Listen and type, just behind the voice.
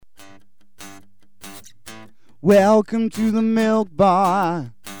Welcome to the milk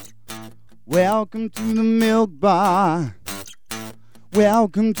bar. Welcome to the milk bar.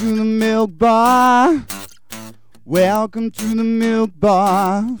 Welcome to the milk bar. Welcome to the milk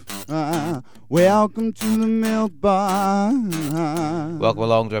bar. Welcome to the milk bar. Welcome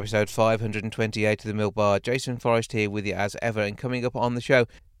along to episode 528 of the Milk Bar. Jason Forrest here with you as ever, and coming up on the show,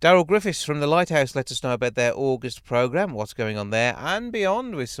 Daryl Griffiths from the Lighthouse let us know about their August programme, what's going on there and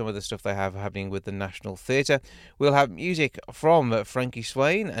beyond with some of the stuff they have happening with the National Theatre. We'll have music from Frankie,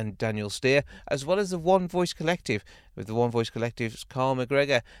 Swain and Daniel Steer, as well as the One Voice Collective, with the One Voice Collective's Carl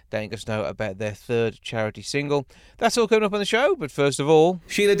McGregor letting us know about their third charity single. That's all coming up on the show, but first of all,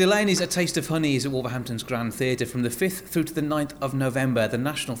 Sheila Delaney's A Taste of Honey is at Wolverhampton's Grand Theatre from the 5th through to the 9th of November. The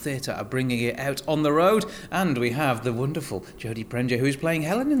National Theatre are bringing it out on the road, and we have the wonderful Jodie Prenger, who's playing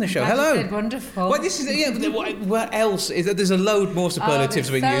Helen in the show. Hello. Said wonderful. Well, this is what else? There's a load more superlatives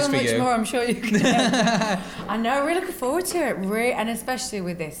being used for you. So much more, I'm sure you can. I know, really looking forward to it, and especially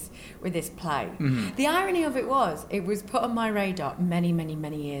with this play. Mm-hmm. The irony of it was put on my radar many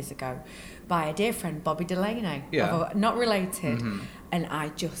years ago by a dear friend, Bobby Delaney. Yeah. Not related. Mm-hmm. And I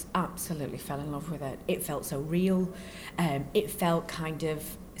just absolutely fell in love with it. It felt so real. It felt kind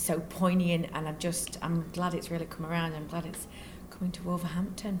of so poignant, and I'm glad it's really come around. I'm glad it's coming to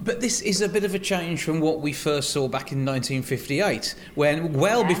Wolverhampton. But this is a bit of a change from what we first saw back in 1958, when,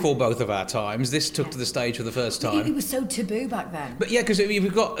 before both of our times, this took to the stage for the first time. It was so taboo back then. But yeah, because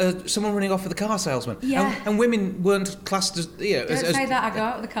we've got someone running off with a car salesman. Yeah. And women weren't classed as... Don't say that, I go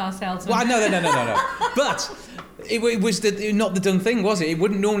out with a car salesman. Well, no. But... It was not the done thing, was it? It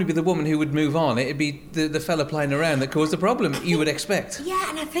wouldn't normally be the woman who would move on. It'd be the fella playing around that caused the problem, you would expect. Yeah,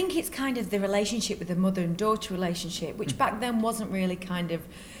 and I think it's kind of the relationship with the mother and daughter relationship, which back then wasn't really kind of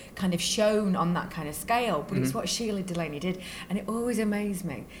shown on that kind of scale, but it's what Sheila Delaney did, and it always amazed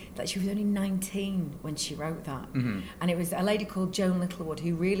me that she was only 19 when she wrote that. And it was a lady called Joan Littlewood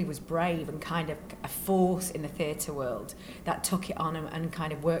who really was brave and kind of a force in the theatre world that took it on and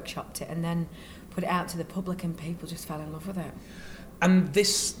kind of workshopped it and then put it out to the public, and people just fell in love with it. And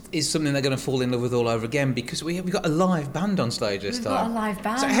this is something they're going to fall in love with all over again, because we've got a live band on stage this time. We've got a live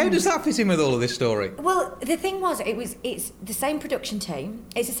band. So how does that fit in with all of this story? Well, the thing was, it's the same production team.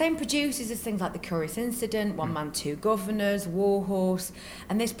 It's the same producers as things like The Curious Incident, One Man, Two Governors, Warhorse.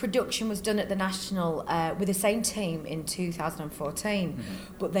 And this production was done at the National with the same team in 2014.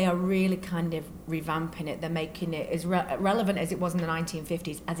 But they are really kind of revamping it. They're making it as relevant as it was in the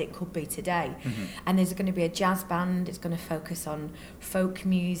 1950s as it could be today. And there's going to be a jazz band. It's going to focus on folk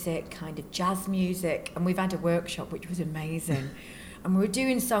music, kind of jazz music, and we've had a workshop which was amazing. And we were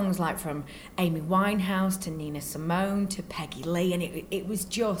doing songs like from Amy Winehouse to Nina Simone to Peggy Lee, and it was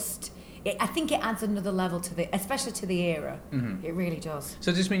just... I think it adds another level especially to the era. It really does. So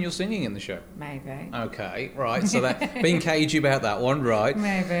does this mean you're singing in the show? Maybe. Okay, right. So that being cagey about that one, right?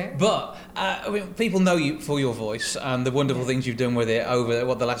 Maybe. But people know you for your voice and the wonderful things you've done with it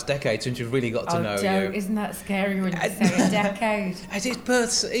over the last decade since you've really got to know you. Isn't that scary when you say a decade? It is,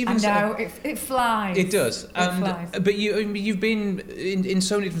 but even I know, it flies. It does. It flies. But you've been in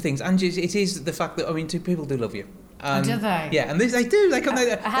so many different things, and it is the fact that people do love you. Do they? Yeah, and they do. They come. I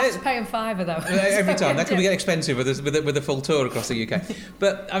have to pay them $5 though. Every time. That can get expensive with a full tour across the UK.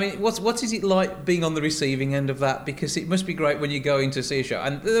 But I mean, what is it like being on the receiving end of that? Because it must be great when you're going to see a show,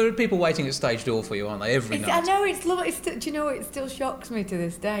 and there are people waiting at stage door for you, aren't they? Every night. I know, it's lovely. Do you know, it still shocks me to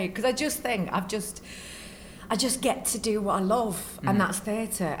this day, because I just think I just get to do what I love, and that's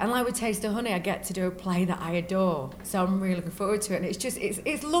theatre. And like with Taste of Honey, I get to do a play that I adore. So I'm really looking forward to it. And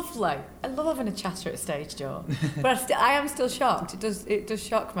it's lovely. I love having a chatter at stage door. But I am still shocked. It does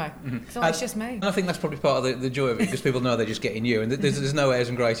shock me. So it's just me. And I think that's probably part of the joy of it, because people know they're just getting you. And there's no airs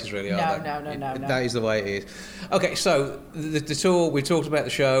and graces really, are there? No. That is the way it is. Okay, so the tour, we talked about the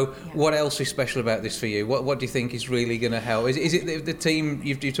show. Yeah. What else is special about this for you? What do you think is really going to help? Is it the team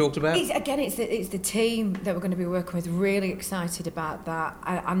you've talked about? It's the team that we're going to be working with. Really excited about that.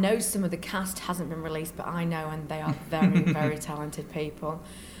 I know some of the cast hasn't been released, but I know, and they are very very talented people,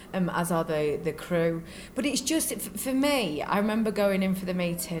 as are the crew. But it's just, for me, I remember going in for the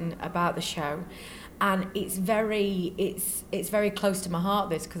meeting about the show, and it's very close to my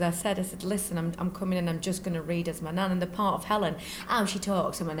heart, this, because I said, listen, I'm coming in, I'm just going to read as my nan, and the part of Helen, how she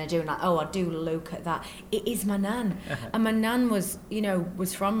talks, and when they're doing like, I do look at that, it is my nan. And my nan was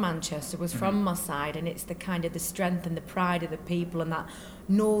from Manchester, was from my side, and it's the kind of the strength and the pride of the people, and that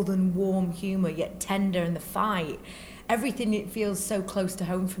northern warm humour, yet tender, and the fight. Everything, it feels so close to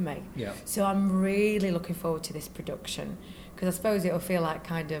home for me. Yeah. So I'm really looking forward to this production, because I suppose it'll feel like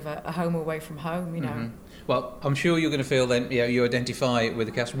kind of a home away from home, you know. Mm-hmm. Well, I'm sure you're going to feel then, you identify with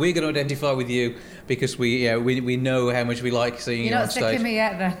the cast. We're going to identify with you because we know how much we like seeing you on stage. You're not sick of me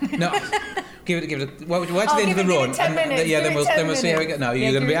yet, then? No. Give it. Well, wait till the end of the run, 10 minutes, then we'll see how it goes. No,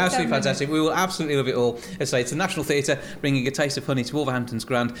 you're going to be absolutely fantastic. Minutes. We will absolutely love it all. As I say, it's the National Theatre, bringing a taste of honey to Wolverhampton's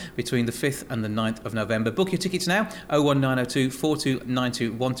Grand between the 5th and the 9th of November. Book your tickets now, 01902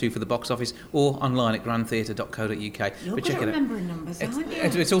 429212 for the box office, or online at grandtheatre.co.uk. You're good at remembering numbers, aren't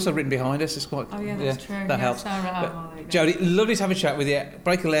you? It's also written behind us. It's quite. Oh yeah, that's true. That helps. Jodie, lovely to have a chat with you.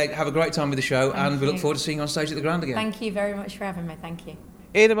 Break a leg, have a great time with the show, and we look forward to seeing you on stage at the Grand again. Thank you very much for having me. Thank you.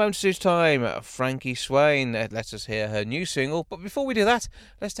 In a moment's time, Frankie Swain lets us hear her new single. But before we do that,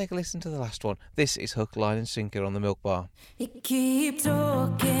 let's take a listen to the last one. This is Hook, Line and Sinker on the Milk Bar. You keep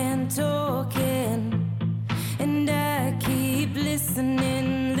talking, and I keep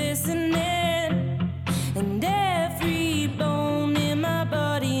listening, and every bone in my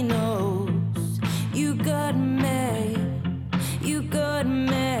body knows you got me.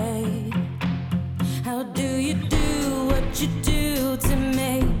 How do you do what you do to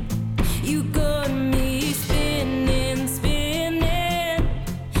me? You got me spinning,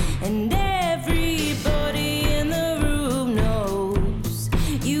 and everybody in the room knows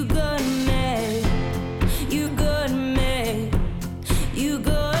you got me.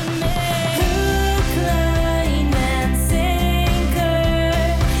 Hook, line and sinker.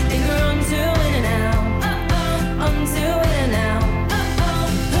 Think we're on to winning now. On to winning now.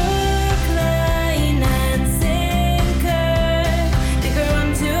 Hook, line and sinker. Think we're on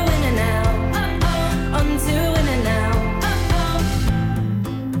to winning now. On to winning now.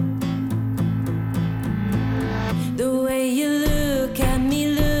 The way you look at me,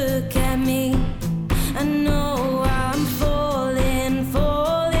 I know I'm falling,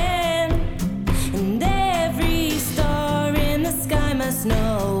 and every star in the sky must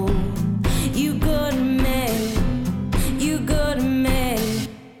know you got me.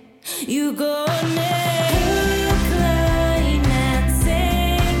 Hook, line and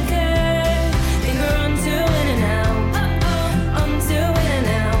sinker. Think we're on to winning now. On to winning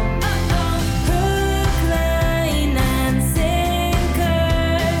now. Hook, line and sinker.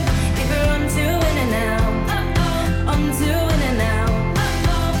 Think we're on to winning now. On to winning now.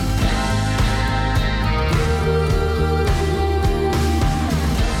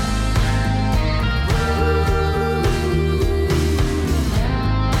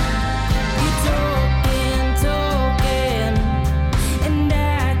 You talking, and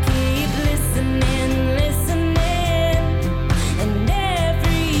I keep listening, and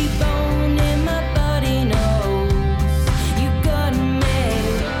every bone in my body knows you got me.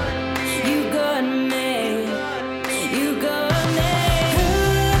 Hook,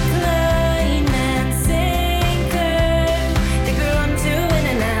 line and sinker. Think we're on to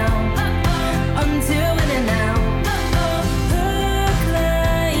winning now. On to winning now. Hook,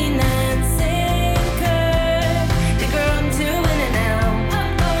 line and sinker. Think we're on to winning now.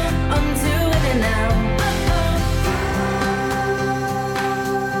 On to winning now.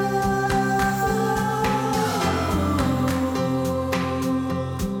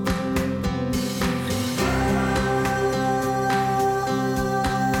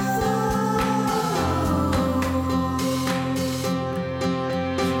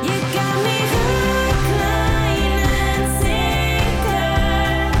 You got me hook, line and sinker.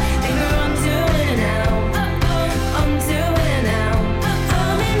 Think we're on to winning now. On to winning now.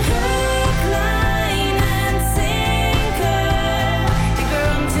 I'm in hook, line and sinker. Think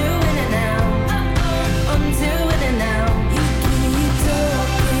we're on to winning now. On to winning now. You keep talking.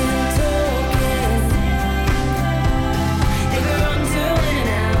 Think we're on to winning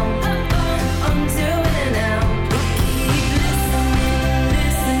now. On to winning now. You keep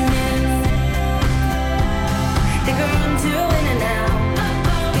listening. Think we're on to winning now.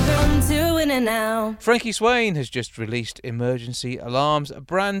 Think we're on to winning now. Frankie Swain has just released Emergency Alarms, a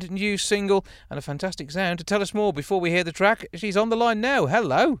brand new single and a fantastic sound. To tell us more before we hear the track, she's on the line now.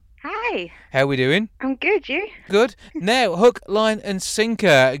 Hello. Hi, How are we doing? I'm good, you? Good. Now, Hook, Line and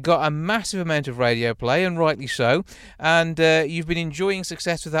Sinker got a massive amount of radio play, and rightly so. And you've been enjoying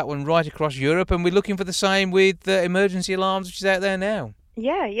success with that one right across Europe, and we're looking for the same with Emergency Alarms, which is out there now.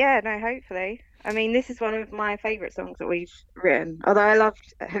 Yeah, no, hopefully. I mean, this is one of my favourite songs that we've written. Although I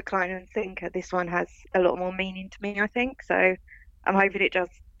loved Hook, Line and Sinker, this one has a lot more meaning to me, I think. So I'm hoping it does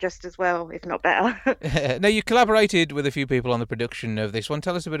just as well, if not better. Now, you collaborated with a few people on the production of this one.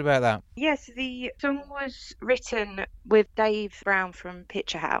 Tell us a bit about that. Yes, the song was written with Dave Brown from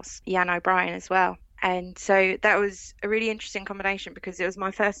Picture House, Jan O'Brien as well. And so that was a really interesting combination because it was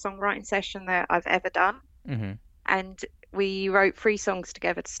my first songwriting session that I've ever done. Mm-hmm. And we wrote 3 songs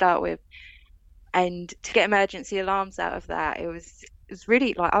together to start with, and to get Emergency Alarms out of that, it was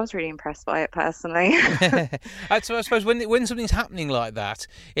really, like, I was really impressed by it personally. So I suppose when something's happening like that,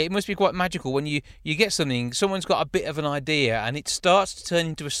 it must be quite magical when you get something, someone's got a bit of an idea and it starts to turn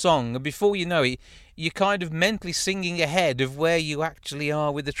into a song, and before you know it, you're kind of mentally singing ahead of where you actually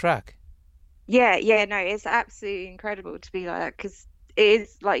are with the track. Yeah, no, it's absolutely incredible to be like that, because it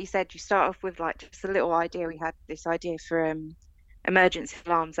is, like you said, you start off with like just a little idea. We had this idea for Emergency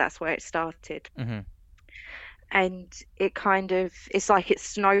Alarms, that's where it started. Mm-hmm. And it kind of, it's like it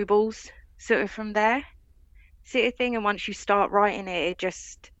snowballs sort of from there, sort of thing. And once you start writing it, it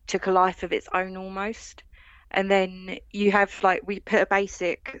just took a life of its own almost. And then you have, like, we put a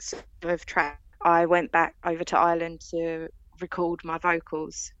basic sort of track. I went back over to Ireland to record my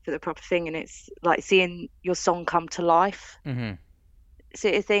vocals for the proper thing, and it's like seeing your song come to life. Mm-hmm.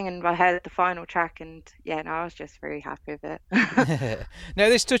 Sort of thing. And I heard the final track, and yeah, no, I was just very happy with it. Now,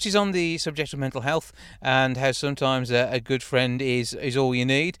 this touches on the subject of mental health and how sometimes a good friend is all you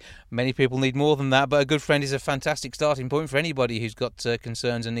need. Many people need more than that, but a good friend is a fantastic starting point for anybody who's got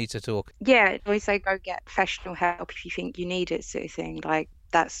concerns and needs to talk. Yeah, I always say go get professional help if you think you need it, sort of thing. Like,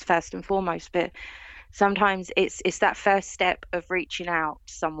 that's first and foremost. But sometimes it's that first step of reaching out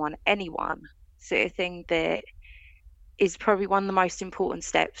to someone, anyone, sort of thing, that is probably one of the most important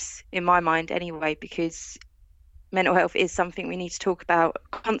steps in my mind anyway, because mental health is something we need to talk about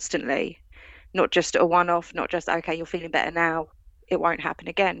constantly, not just a one-off, not just, okay, you're feeling better now, it won't happen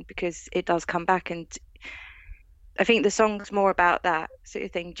again, because it does come back. And I think the song's more about that sort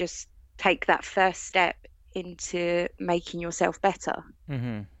of thing, just take that first step into making yourself better.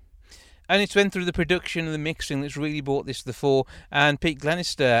 Mm-hmm. And it's went through the production and the mixing that's really brought this to the fore, and Pete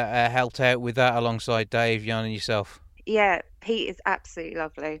Glenister helped out with that alongside Dave, Jan and yourself. Yeah, Pete is absolutely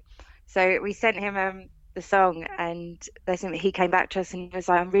lovely. So we sent him the song, and he came back to us and he was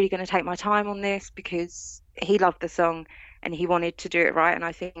like, I'm really going to take my time on this, because he loved the song and he wanted to do it right, and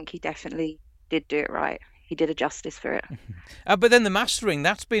I think he definitely did do it right. He did a justice for it. But then the mastering,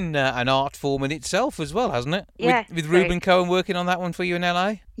 that's been an art form in itself as well, hasn't it? Yeah. With Ruben Cohen working on that one for you in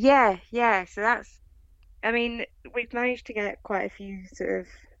LA? Yeah. So that's, I mean, we've managed to get quite a few sort of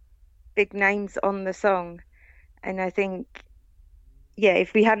big names on the song. And I think, yeah,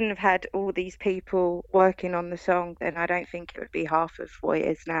 if we hadn't have had all these people working on the song, then I don't think it would be half of what it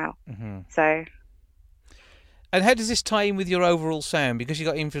is now. Mm-hmm. So. And how does this tie in with your overall sound? Because you've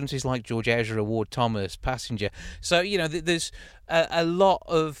got influences like George Ezra, Ward Thomas, Passenger. So, you know, there's a lot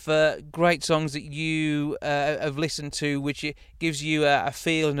of great songs that you have listened to, which it gives you a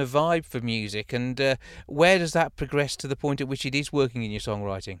feel and a vibe for music. And where does that progress to the point at which it is working in your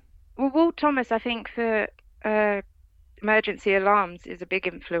songwriting? Well, Ward Thomas, I think, for Emergency Alarms is a big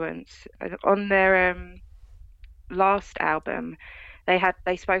influence. On their last album,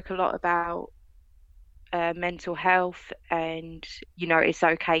 they spoke a lot about mental health, and, you know, it's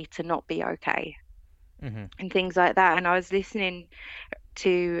okay to not be okay. Mm-hmm. And things like that. And I was listening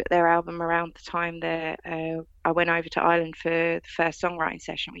to their album around the time that I went over to Ireland for the first songwriting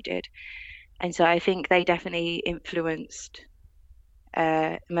session we did, and so I think they definitely influenced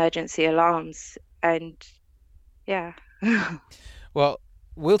Emergency Alarms. And yeah. Well,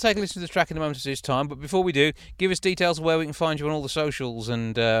 we'll take a listen to the track in a moment at this time, but before we do, give us details of where we can find you on all the socials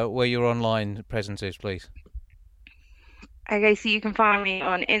and where your online presence is, please. Okay, so you can find me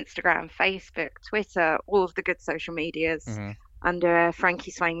on Instagram, Facebook, Twitter, all of the good social medias, Mm-hmm. under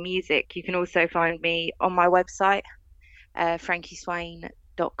Frankie Swain Music. You can also find me on my website,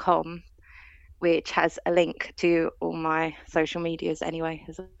 frankieswain.com, which has a link to all my social medias anyway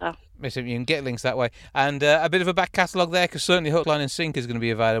as well. So you can get links that way. And a bit of a back catalogue there, because certainly Hook, Line and Sinker is going to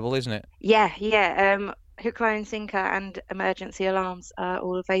be available, isn't it? Yeah. Hook, Line and Sinker and Emergency Alarms are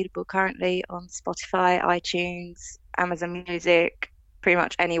all available currently on Spotify, iTunes, Amazon Music, pretty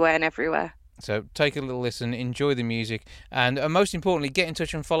much anywhere and everywhere. So take a little listen, enjoy the music, and most importantly, get in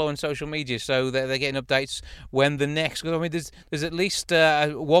touch and follow on social media so that they're getting updates when the next. I mean, there's at least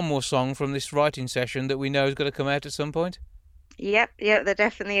one more song from this writing session that we know is going to come out at some point. Yep, there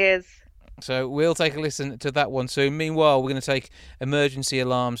definitely is. So we'll take a listen to that one soon. Meanwhile, we're going to take Emergency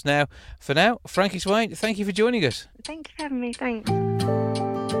Alarms now. For now, Frankie Swain, thank you for joining us. Thank you for having me. Thanks.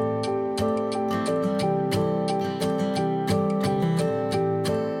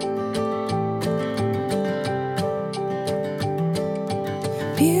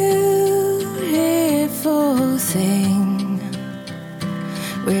 Beautiful thing,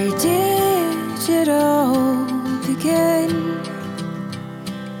 where did it all begin?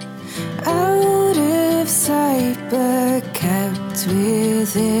 Out of sight but kept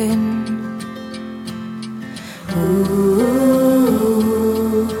within. Ooh.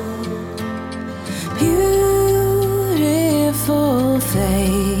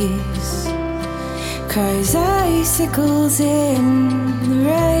 cries icicles in the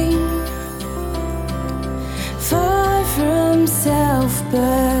rain. Far from self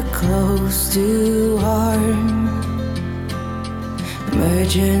but close to harm.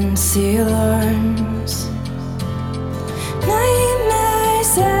 Emergency alarms.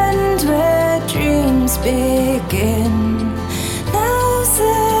 Nightmares end where dreams begin. Now's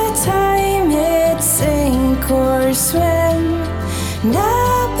the time, it's sink or swim. And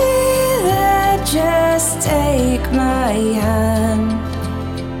I'll be there, just take my hand.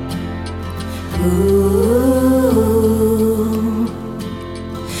 Ooh,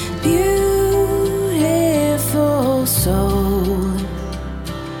 beautiful soul,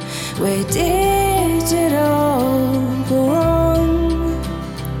 where did it all go wrong?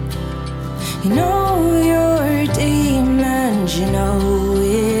 You know your demons, you know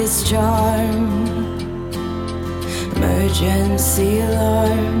its charm. Emergency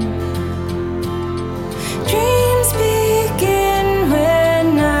alarm. Dreams begin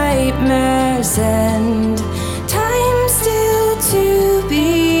when nightmares end. Time still to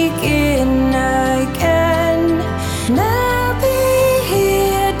begin again. And I'll be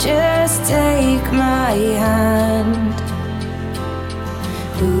here, just take my hand.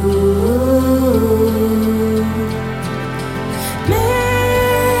 Ooh, maybe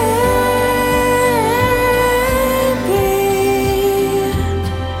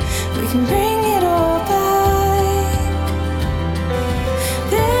we can bring it all back.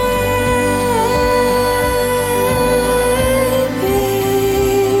 Baby,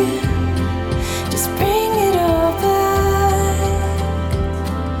 just bring it all back.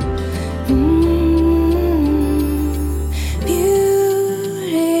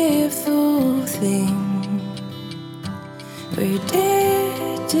 Beautiful thing. Where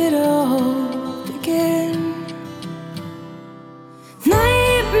did it all begin?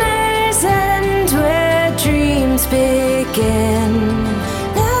 Nightmares end where dreams begin.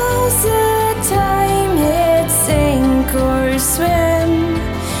 Now's the time, it's sink or swim.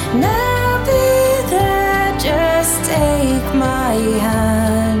 And I'll be there, just take my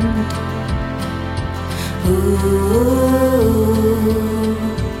hand. Ooh,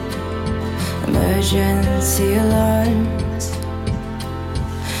 emergency alarms.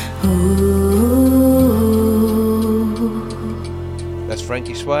 Ooh. That's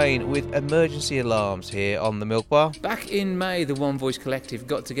Frankie Swain with Emergency Alarms here on the Milk Bar. Back in May, the One Voice Collective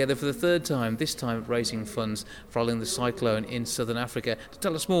got together for the third time, this time raising funds following the cyclone in southern Africa. To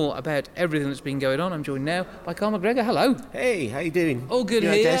tell us more about everything that's been going on, I'm joined now by Carl McGregor. Hello. Hey, how you doing? All good You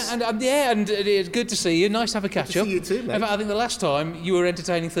all right, here, Des? and it's good to see you. Nice to have a catch up. see you too, mate. In fact, I think the last time you were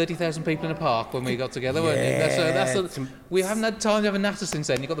entertaining 30,000 people in a park when we got together, weren't you? We haven't had time to have a natter since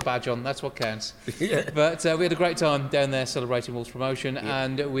then. You got the badge on. That's what counts. Yeah. But we had a great time down there celebrating Wolf's promotion,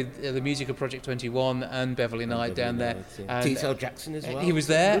 and with the music of Project 21 and Beverly Knight down there. And T-Cell Jackson as well. he was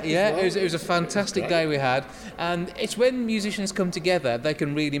there, Good as yeah. well. It was a fantastic day we had, and it's when musicians come together they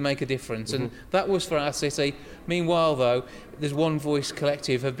can really make a difference, and that was for our city. Meanwhile, though, there's One Voice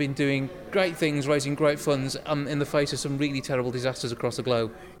Collective have been doing great things, raising great funds in the face of some really terrible disasters across the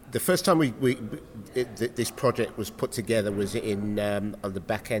globe. The first time this project was put together was on the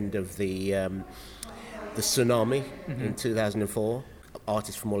back end of the tsunami in 2004.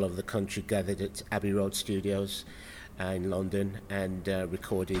 Artists from all over the country gathered at Abbey Road Studios in London and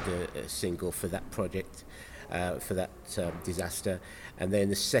recorded a single for that project, for that disaster. And then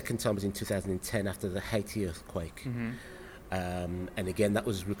the second time was in 2010 after the Haiti earthquake. And again, that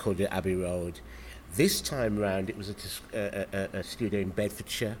was recorded at Abbey Road. This time round, it was a studio in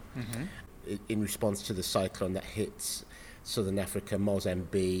Bedfordshire in response to the cyclone that hit southern Africa,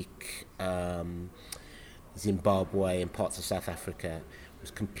 Mozambique, Zimbabwe and parts of South Africa. It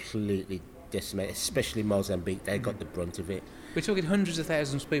was completely decimated, especially Mozambique. They got the brunt of it. We're talking hundreds of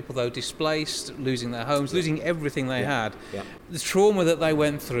thousands of people, though, displaced, losing their homes, losing everything they had. Yeah. The trauma that they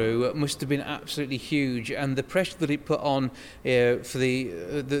went through must have been absolutely huge, and the pressure that it put on for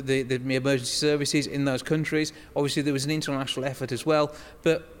the emergency services in those countries. Obviously, there was an international effort as well,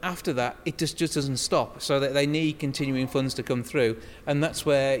 but after that, it just doesn't stop. So that they need continuing funds to come through, and that's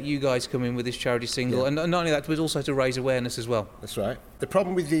where you guys come in with this charity single. Yeah. And not only that, but also to raise awareness as well. That's right. The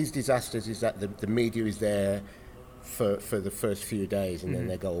problem with these disasters is that the media is there for the first few days and then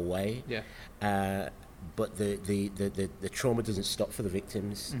they go away. Yeah. But the trauma doesn't stop for the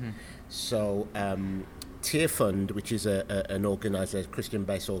victims. So Tear Fund, which is an organisation,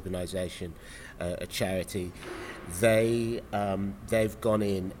 Christian-based organisation, a charity, they've gone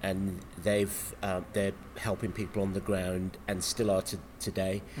in and they're helping people on the ground and still are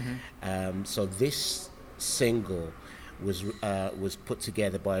today. So this single was put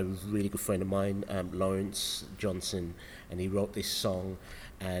together by a really good friend of mine, Lawrence Johnson, and he wrote this song,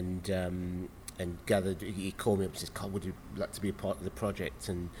 and gathered. He called me up and says, "Carl, would you like to be a part of the project?"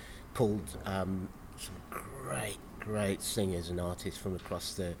 And pulled some great singers and artists from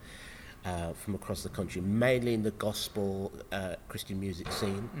across the country, mainly in the gospel Christian music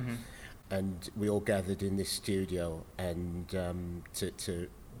scene. Mm-hmm. And we all gathered in this studio and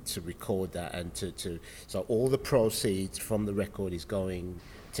to record that, and so all the proceeds from the record is going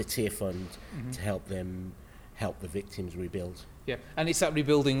to Tear Fund to help the victims rebuild. Yeah, and it's that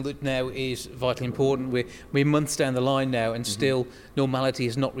rebuilding that now is vitally important. We're months down the line now, and still normality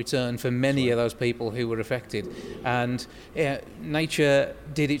has not returned for many of those people who were affected. And nature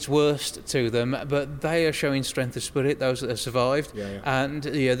did its worst to them, but they are showing strength of spirit, those that have survived. And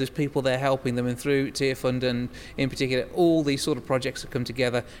there's people there helping them, and through Tear Fund, and in particular, all these sort of projects have come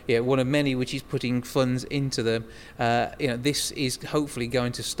together. One of many which is putting funds into them. This is hopefully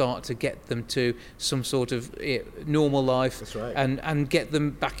going to start to get them to some sort of normal life. That's right. And get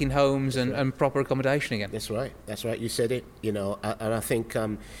them back in homes and proper accommodation again. That's right. You said it. And I think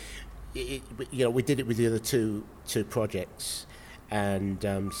we did it with the other two projects, and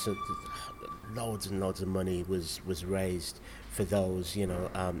so loads and loads of money was raised for those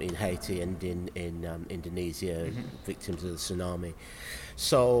in Haiti and in Indonesia, victims of the tsunami.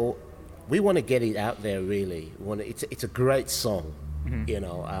 So we want to get it out there. Really, it's a great song,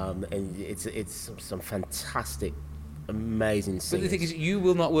 and it's some fantastic, amazing singers. But the thing is, you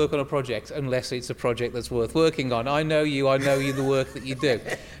will not work on a project unless it's a project that's worth working on. I know you, the work that you do.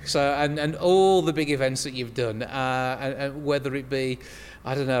 So, and all the big events that you've done, and whether it be,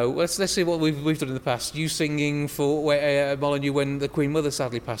 I don't know, let's see what we've done in the past. You singing for Molyneux when the Queen Mother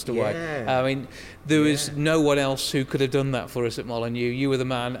sadly passed away. Yeah. I mean, there was no one else who could have done that for us at Molyneux. You were the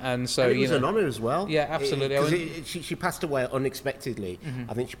man, and so and it was an honour as well. Yeah, absolutely. She passed away unexpectedly.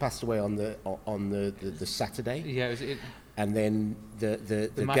 I think she passed away on the Saturday. Yeah, and then the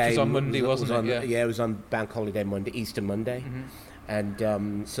match game was on Monday, wasn't it? Yeah, it was on Bank Holiday Monday, Easter Monday.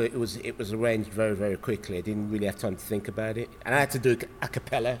 And so it was arranged very, very quickly. I didn't really have time to think about it, and I had to do a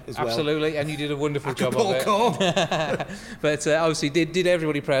cappella as well. Absolutely, and you did a wonderful job of it. But obviously did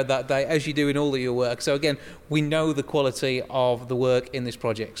everybody proud that day, as you do in all of your work. So again, we know the quality of the work in this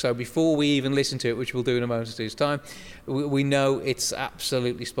project. So before we even listen to it, which we'll do in a moment or two's time, we know it's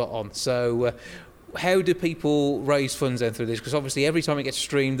absolutely spot on. So how do people raise funds then through this? Because obviously every time it gets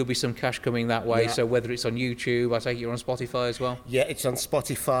streamed, there'll be some cash coming that way. Yeah. So whether it's on YouTube, I take it you're on Spotify as well? Yeah, it's on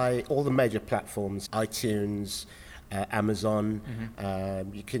Spotify, all the major platforms, iTunes, Amazon.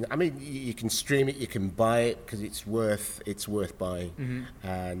 You can stream it, you can buy it, because it's worth buying.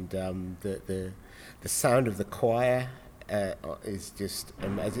 And the sound of the choir is just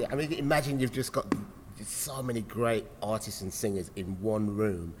amazing. I mean, imagine you've just got so many great artists and singers in one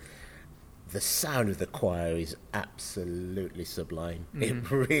room. The sound of the choir is absolutely sublime. It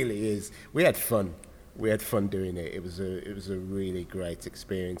really is. We had fun doing it. It was a really great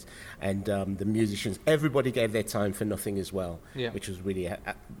experience, and the musicians, everybody gave their time for nothing as well, which was really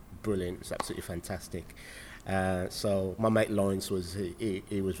brilliant. It was absolutely fantastic. So my mate Lawrence was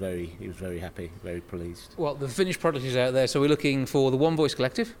very happy, very pleased. Well, the finished product is out there, so we're looking for the One Voice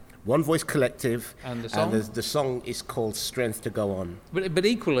Collective. One Voice Collective, and the song? And the song is called Strength to Go On. But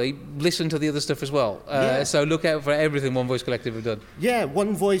equally, listen to the other stuff as well. So look out for everything One Voice Collective have done. Yeah,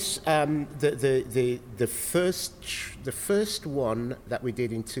 One Voice. The first one that we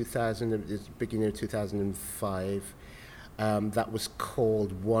did in the beginning of 2005, that was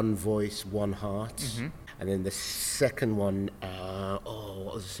called One Voice, One Heart. And then the second one,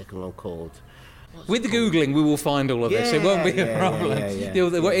 what was the second one called? With the Googling, we will find all of this. It won't be a problem.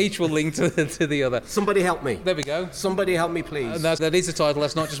 Each will link to the other. Somebody help me. There we go. Somebody help me, please. And that is the title.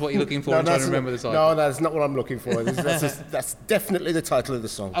 That's not just what you're looking for. I'm trying to remember the title. No, that's not what I'm looking for. That's definitely the title of the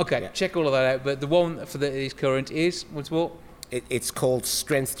song. Okay, check all of that out. But the one for that is current is, what's what? It's called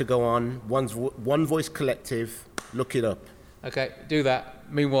Strength to Go On. One Voice Collective. Look it up. Okay, do that.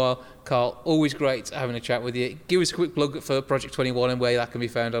 Meanwhile, Carl, always great having a chat with you. Give us a quick plug for Project 21 and where that can be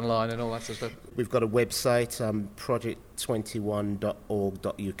found online and all that sort of stuff. We've got a website,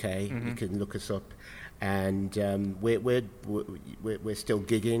 project21.org.uk. You can look us up. And we're still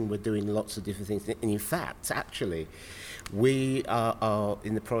gigging. We're doing lots of different things. And in fact, actually, we are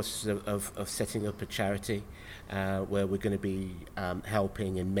in the process of setting up a charity where we're going to be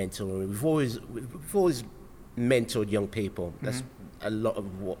helping and mentoring. We've always mentored young people. That's a lot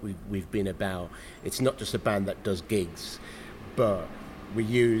of what we've been about. It's not just a band that does gigs, but we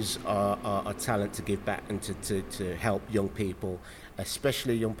use our talent to give back and to help young people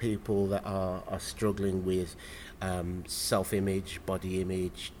especially young people that are struggling with self-image, body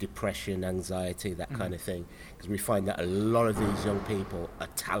image, depression, anxiety, that kind of thing. Because we find that a lot of these young people are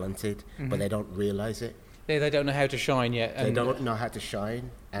talented, but they don't realise it. They don't know how to shine yet. They don't know how to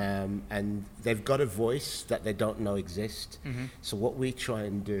shine, and they've got a voice that they don't know exists. So what we try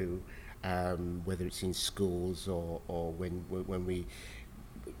and do, whether it's in schools or when we,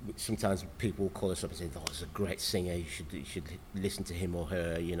 sometimes people call us up and say, "Oh, he's a great singer. You should listen to him or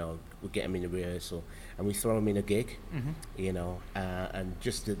her." You know, we get them in a rehearsal, and we throw them in a gig. You know, and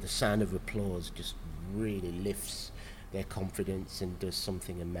just the sound of applause just really lifts their confidence and does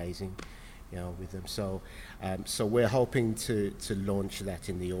something amazing, you know, with them. So we're hoping to launch that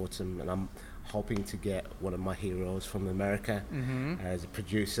in the autumn, and I'm hoping to get one of my heroes from America as a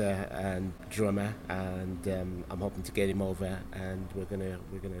producer and drummer, and I'm hoping to get him over, and we're gonna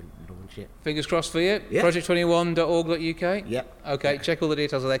launch it. Fingers crossed for you. Yeah. Project21.org.uk. Yep. Okay, check all the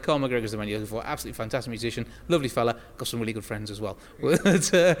details there. Carl McGregor's the man you're looking for. Absolutely fantastic musician, lovely fella. Got some really good friends as well.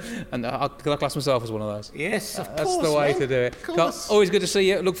 And I class myself as one of those. Yes, of That's course, the way man. to do it. Of Carl, course. always good to see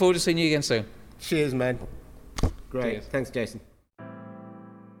you. Look forward to seeing you again soon. Cheers, man. Great. Cheers. Thanks, Jason.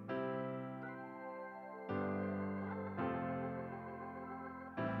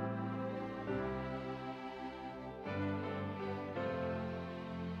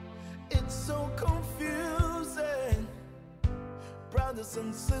 It's so confusing, brothers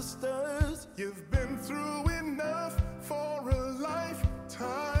and sisters. You've been through enough for a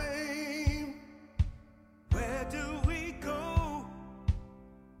lifetime. Where do we go?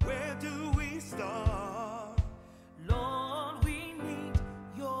 Where do we start? Lord, we need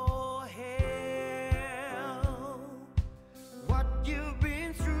your help. What you've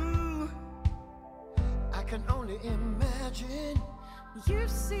been through, I can only imagine.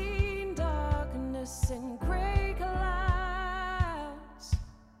 You've seen darkness and gray clouds,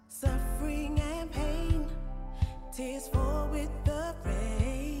 Suffering and pain, tears fall with the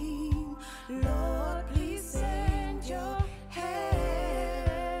rain. Lord, please send your help.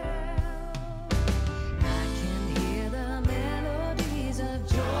 I can hear the melodies of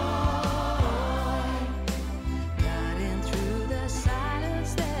joy, guiding through the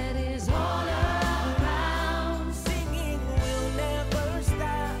silence that is all around. Singing will never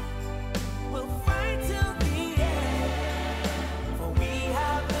stop. We'll fight till the end, for we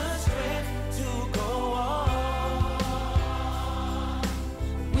have the strength to go on.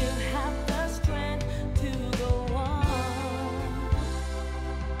 We'll have the strength to go on.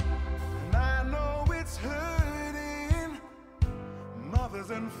 And I know it's hurting, mothers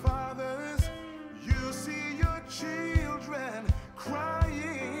and fathers. You see your children crying.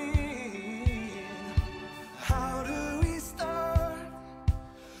 How do we start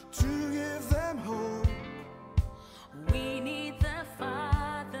to give them hope? We need the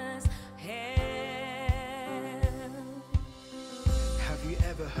Father's help. Have you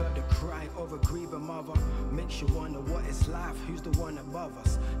ever heard the cry of a grieving mother? Makes you wonder what is life, who's the one above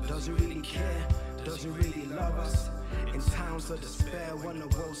us? Does he really care? Does he really love us? In times of despair when the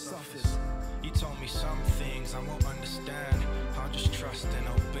world suffers. You told me some things I won't understand. I'll just trust and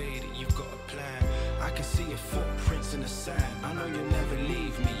obey that you've got a plan. I can see your footprints in the sand. I know you'll never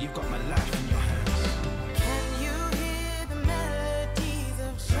leave me. You've got my life in your hands. Can you hear the melodies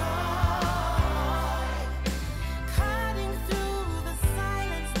of joy, cutting through the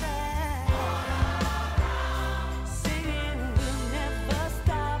silence there? Singing will never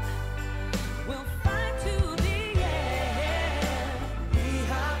stop. We'll fight to the end. We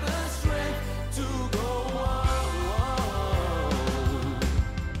have the strength to go on.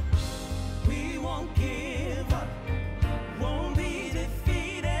 We won't give up, won't be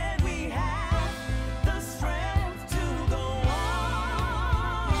defeated. We have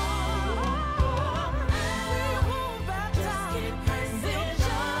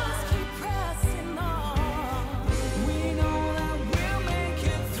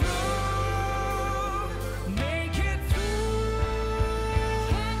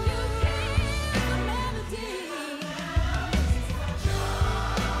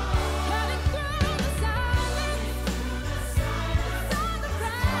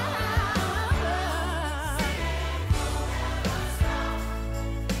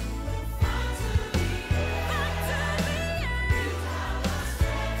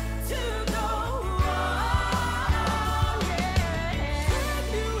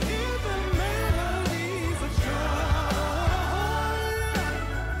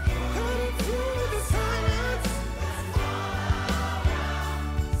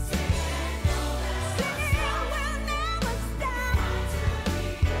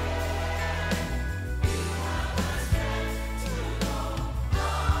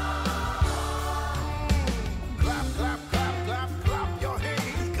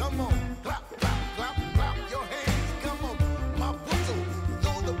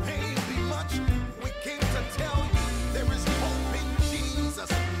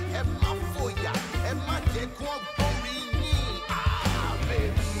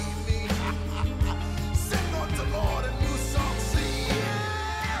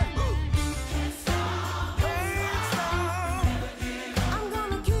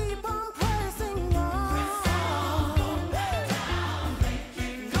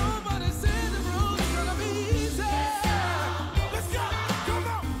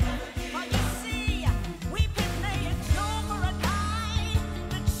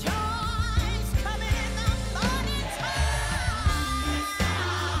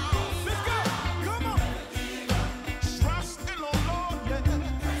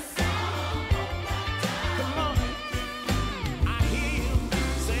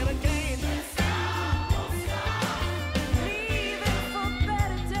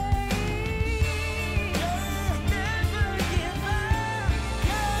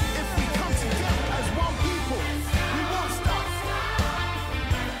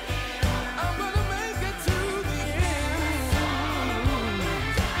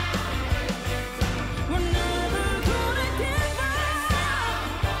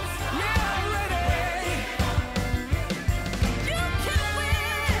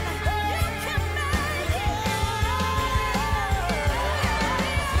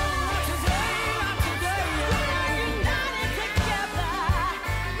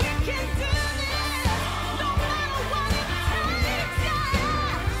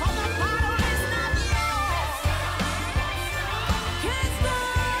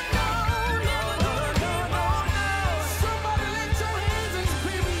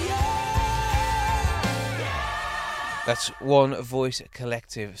That's One Voice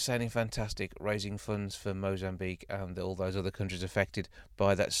Collective, sounding fantastic, raising funds for Mozambique and all those other countries affected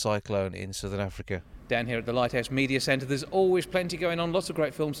by that cyclone in southern Africa. Down here at the Lighthouse Media Centre, there's always plenty going on, lots of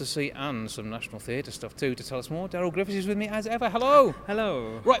great films to see and some National Theatre stuff too. To tell us more, Daryl Griffiths is with me as ever. Hello.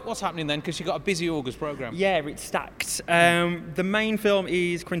 Hello. Right, what's happening then? Because you've got a busy August programme. Yeah, it's stacked. The main film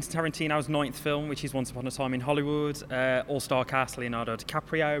is Quentin Tarantino's 9th film, which is Once Upon a Time in Hollywood. All-star cast: Leonardo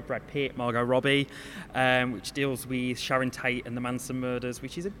DiCaprio, Brad Pitt, Margot Robbie, which deals with Sharon Tate and the Manson murders,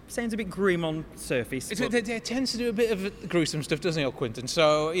 which sounds a bit grim on surface. It tends to do a bit of gruesome stuff, doesn't it, old Quentin?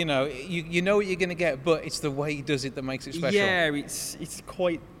 So, you know what you're going to get, but it's the way he does it that makes it special. Yeah, it's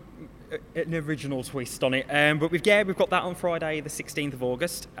quite an original twist on it. But we've got that on Friday, the 16th of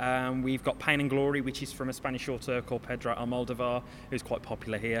August. We've got Pain and Glory, which is from a Spanish author called Pedro Almodovar, who's quite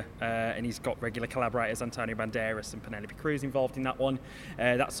popular here, and he's got regular collaborators Antonio Banderas and Penelope Cruz involved in that one.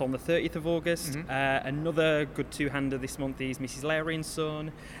 That's on the 30th of August. Another good two-hander this month is Mrs. Larry and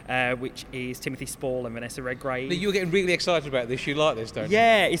Son, which is Timothy Spall and Vanessa Redgrave. Now, you're getting really excited about this. You like this, don't you?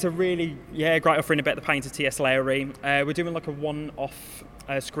 Yeah, it's a really great offering about the painter T.S. Lowry. We're doing like a one-off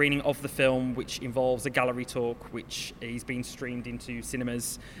screening of the film, which involves a gallery talk, which is being streamed into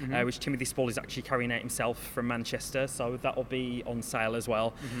cinemas, which Timothy Spall is actually carrying out himself from Manchester, so that will be on sale as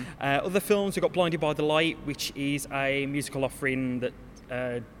well. Other films, we've got Blinded by the Light, which is a musical offering that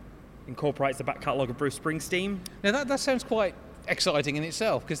incorporates the back catalogue of Bruce Springsteen. Now, that sounds quite exciting in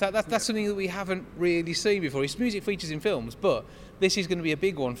itself, because that's something that we haven't really seen before. His music features in films, but this is going to be a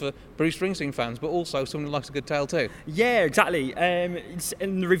big one for Bruce Springsteen fans, but also someone who likes a good tale too. Yeah, exactly. And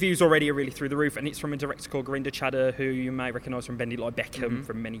the reviews already are really through the roof, and it's from a director called Gurinder Chadha, who you may recognise from Bend It Like Beckham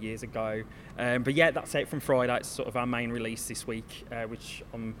from many years ago. But yeah, that's out from Friday. It's sort of our main release this week, which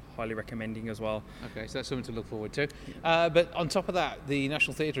I'm highly recommending as well. Okay, so that's something to look forward to. But on top of that, the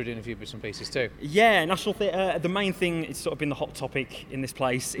National Theatre are doing a few bits and pieces too. Yeah, National Theatre. The main thing, it's sort of been the hot topic in this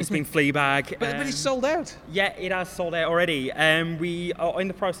place. It's been Fleabag. But it's sold out. Yeah, it has sold out already. We are in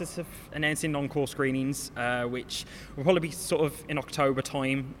the process of announcing non-core screenings, which will probably be sort of in October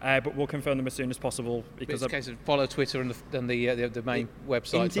time, but we'll confirm them as soon as possible. Because it's a case of follow Twitter and the main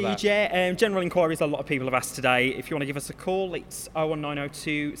website. Indeed, for that. yeah. General inquiries a lot of people have asked today. If you want to give us a call, it's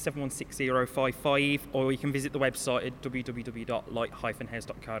 01902 716 055, or you can visit the website at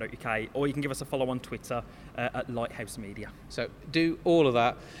www.light-house.co.uk, or you can give us a follow on Twitter at Lighthouse Media. So do all of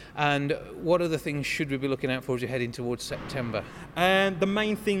that. And what other things should we be looking out for as you're heading towards September? The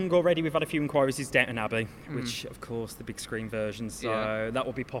main thing already, we've had a few inquiries, is Downton Abbey, which of course the big screen version, so that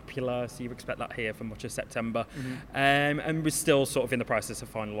will be popular, so you expect that here for much of September. And we're still sort of in the process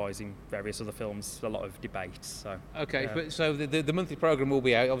of finalising various other films, a lot of debates. So okay, but so the monthly programme will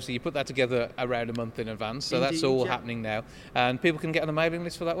be out. Obviously you put that together around a month in advance, so Indeed, that's all happening now, and people can get on the mailing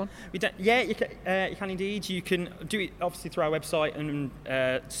list for that one. You can indeed. You can do it obviously through our website and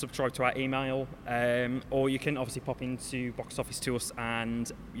subscribe to our email, or you can obviously pop into box office to us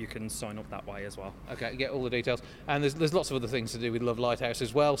and you can sign up that way as well. Okay, get all the details. And there's lots of other things to do with Love Lighthouse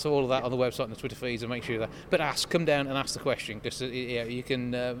as well, so all of that on the website and the Twitter feeds, and make sure that. But come down and ask the question, because you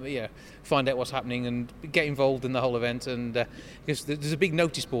can find out what's happening and get involved in the whole event. And because there's a big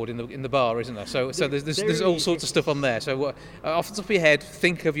notice board in the bar, isn't there? So there's all sorts of stuff on there. So off the top of your head,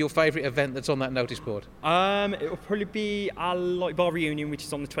 think of your favourite event that's on that notice board. It will probably be our Light Bar reunion, which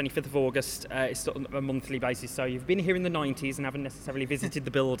is on the 25th of August. It's on a monthly basis, so you've been here in the 90s and haven't necessarily visited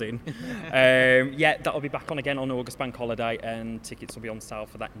the building. That'll be back on again on August Bank Holiday, and tickets will be on sale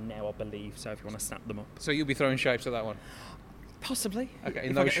for that now, I believe, so if you want to snap them up. So you'll be throwing shapes at that one? Possibly. Okay,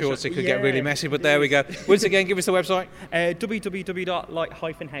 in those shorts it could get really messy, but there we go. Once again, give us the website.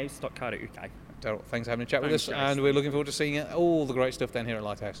 www.light-house.co.uk. Daryl, thanks for having a chat with us, and we're looking forward to seeing all the great stuff down here at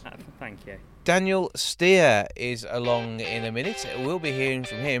Lighthouse. Thank you. Daniel Steer is along in a minute. We'll be hearing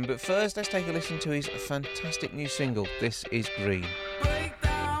from him, but first let's take a listen to his fantastic new single. This is Green.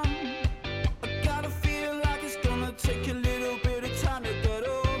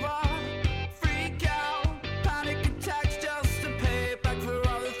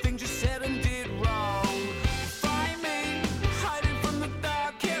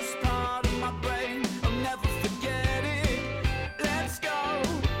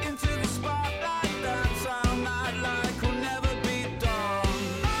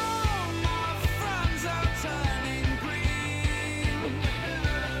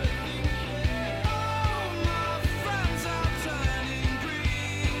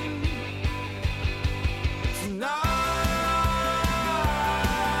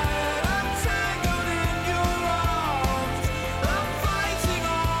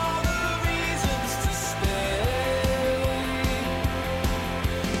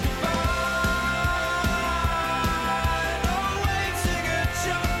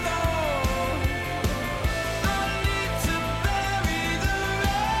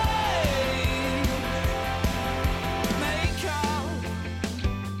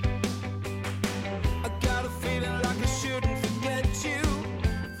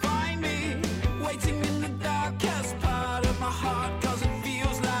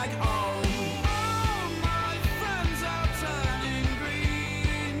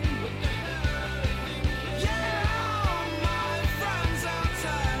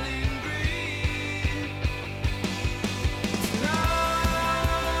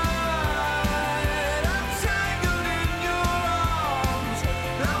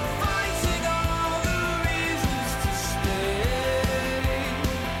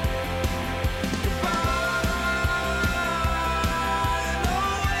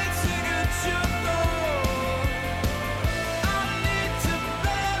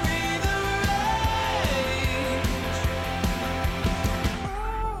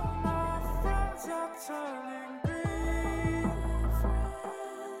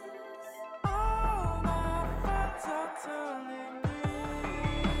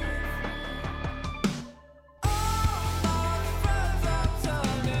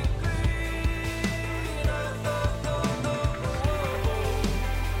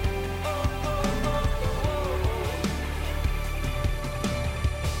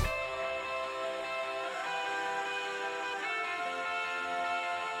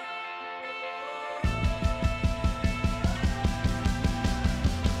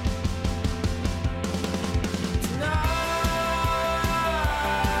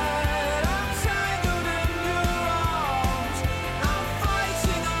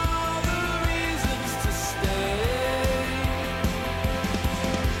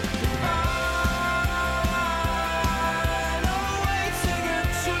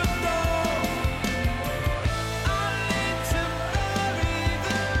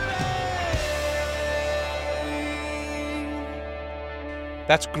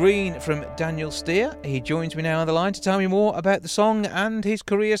 That's Green from Daniel Steer. He joins me now on the line to tell me more about the song and his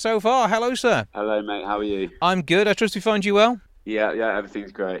career so far. Hello, sir. Hello, mate. How are you? I'm good. I trust we find you well. Yeah,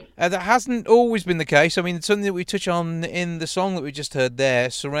 everything's great. That hasn't always been the case. I mean, something that we touch on in the song that we just heard there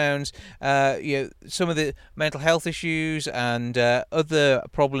surrounds, some of the mental health issues and other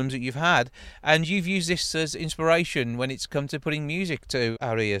problems that you've had, and you've used this as inspiration when it's come to putting music to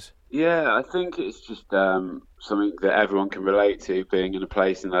our ears. Yeah, I think it's just something that everyone can relate to, being in a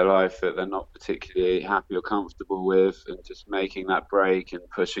place in their life that they're not particularly happy or comfortable with, and just making that break and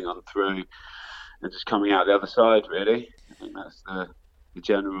pushing on through and just coming out the other side, really. I think that's the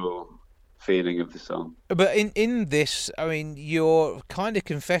general feeling of the song. But in this, I mean, you're kind of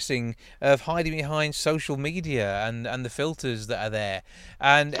confessing of hiding behind social media and the filters that are there.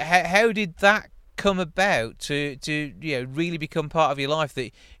 And how did that come about to really become part of your life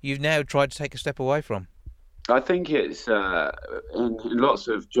that you've now tried to take a step away from? I think it's in lots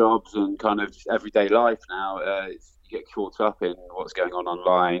of jobs and kind of everyday life now, you get caught up in what's going on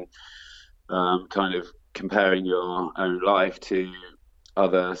online, kind of comparing your own life to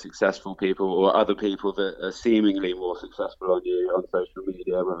other successful people or other people that are seemingly more successful on you on social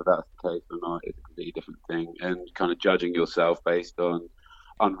media. Whether that's the case or not is a completely different thing, and kind of judging yourself based on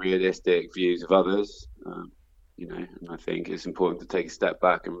unrealistic views of others. And I think it's important to take a step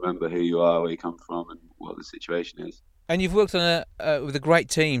back and remember who you are, where you come from, and what the situation is. And you've worked on with a great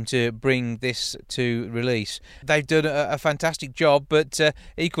team to bring this to release. They've done a fantastic job, but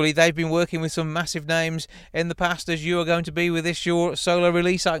equally they've been working with some massive names in the past, as you are going to be with this, your solo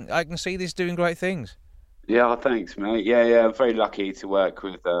release. I can see this doing great things. Yeah, thanks, mate. Yeah, I'm very lucky to work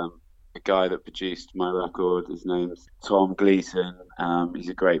with a guy that produced my record. His name's Tom Gleeson. He's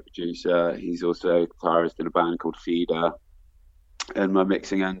a great producer. He's also a guitarist in a band called Feeder. And my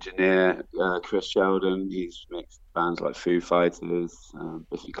mixing engineer, Chris Sheldon, he's mixed bands like Foo Fighters,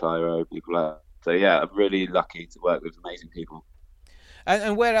 Biffy Clyro, people like that. So yeah, I'm really lucky to work with amazing people.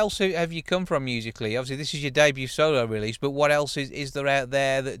 And where else have you come from musically? Obviously, this is your debut solo release, but what else is there out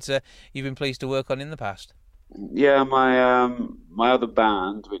there that you've been pleased to work on in the past? Yeah, my other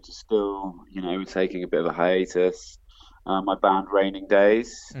band, which is still, we're taking a bit of a hiatus, my band Raining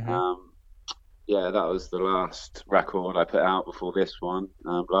Days. Mm-hmm. Yeah, that was the last record I put out before this one,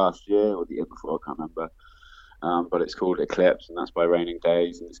 last year or the year before, I can't remember. But it's called Eclipse, and that's by Raining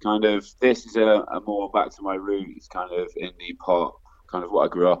Days. And it's kind of, this is a more back to my roots, kind of indie pop, kind of what I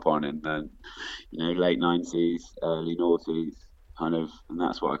grew up on in the, late 90s, early noughties, kind of. And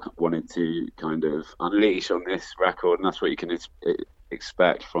that's what I wanted to kind of unleash on this record, and that's what you can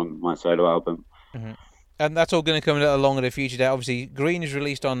expect from my solo album. Mm-hmm. And that's all going to come along at a future date. Obviously, Green is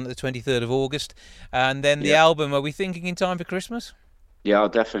released on the 23rd of August. And then the album, are we thinking in time for Christmas? Yeah,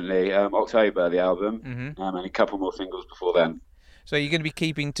 Definitely. October, the album. Mm-hmm. And a couple more singles before then. So you're going to be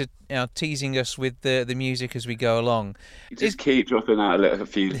keeping to teasing us with the music as we go along. You just keep dropping out a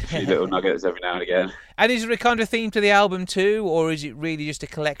few little nuggets every now and again. And is there a kind of theme to the album too? Or is it really just a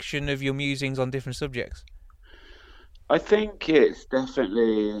collection of your musings on different subjects? I think it's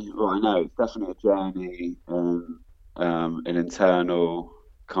definitely, it's definitely a journey and an internal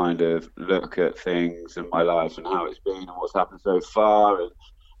kind of look at things in my life and how it's been and what's happened so far and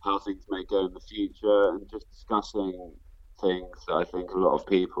how things may go in the future, and just discussing things that I think a lot of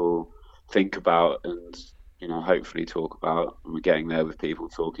people think about and, hopefully talk about. And we're getting there with people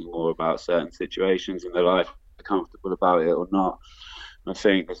talking more about certain situations in their life, they're comfortable about it or not. I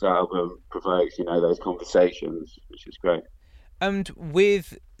think this album provokes, those conversations, which is great. And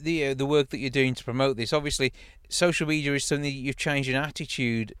with the work that you're doing to promote this, obviously, social media is something that you've changed an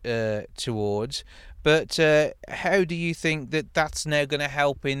attitude towards. But how do you think that that's now going to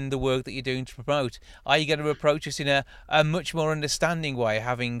help in the work that you're doing to promote? Are you going to approach us in a much more understanding way,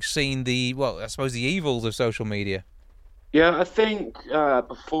 having seen the evils of social media? Yeah, I think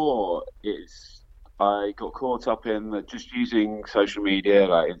before I got caught up in just using social media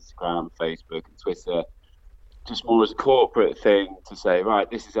like Instagram, Facebook and Twitter just more as a corporate thing to say, right,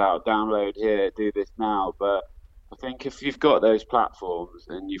 this is out, download here, do this now. But I think if you've got those platforms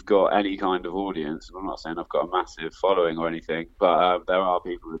and you've got any kind of audience, and I'm not saying I've got a massive following or anything, but there are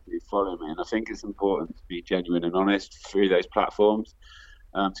people that do follow me, and I think it's important to be genuine and honest through those platforms.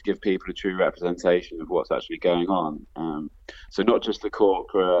 To give people a true representation of what's actually going on. So not just the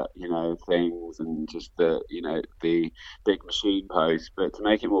corporate, things and just the big machine posts, but to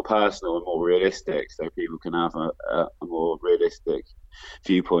make it more personal and more realistic so people can have a more realistic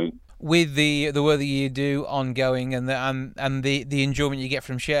viewpoint. with the work that you do ongoing and the enjoyment you get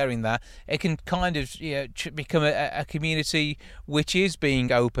from sharing that, it can kind of become a community which is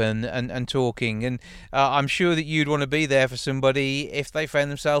being open and talking. And I'm sure that you'd want to be there for somebody if they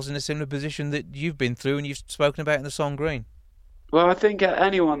found themselves in a similar position that you've been through and you've spoken about in the song Green. Well, I think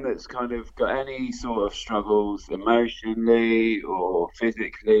anyone that's kind of got any sort of struggles emotionally or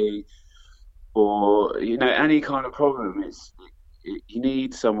physically, or any kind of problem, you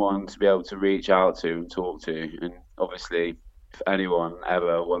need someone to be able to reach out to and talk to. And obviously, if anyone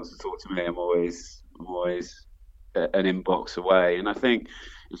ever wants to talk to me, I'm always an inbox away. And I think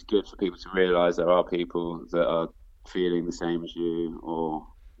it's good for people to realise there are people that are feeling the same as you, or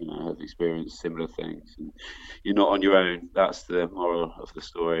have experienced similar things, and you're not on your own. That's the moral of the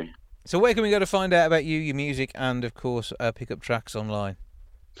story. So where can we go to find out about you, your music, and of course pick up tracks online?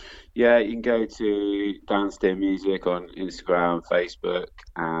 Yeah, you can go to Downsteer Music on Instagram, Facebook,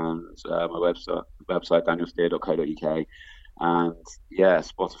 and my website danielsteer.co.uk, and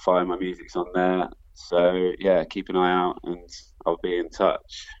Spotify. My music's on there. So keep an eye out, and I'll be in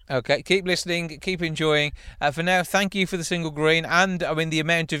touch. Okay, keep listening, keep enjoying. For now, thank you for the single Green, and the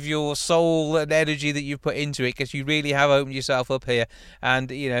amount of your soul and energy that you've put into it, because you really have opened yourself up here.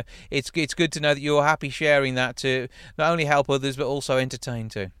 And it's good to know that you're happy sharing that to not only help others but also entertain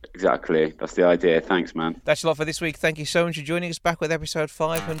too. Exactly, that's the idea. Thanks, man. That's a lot for this week. Thank you so much for joining us. Back with episode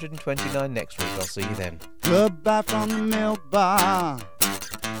 529 next week. I'll see you then. Goodbye from the milk bar.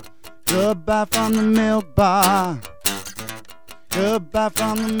 Goodbye from the milk bar. Goodbye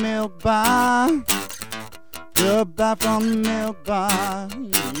from the milk bar. Goodbye from the milk bar.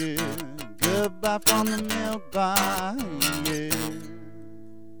 Yeah. Goodbye from the milk bar. Yeah.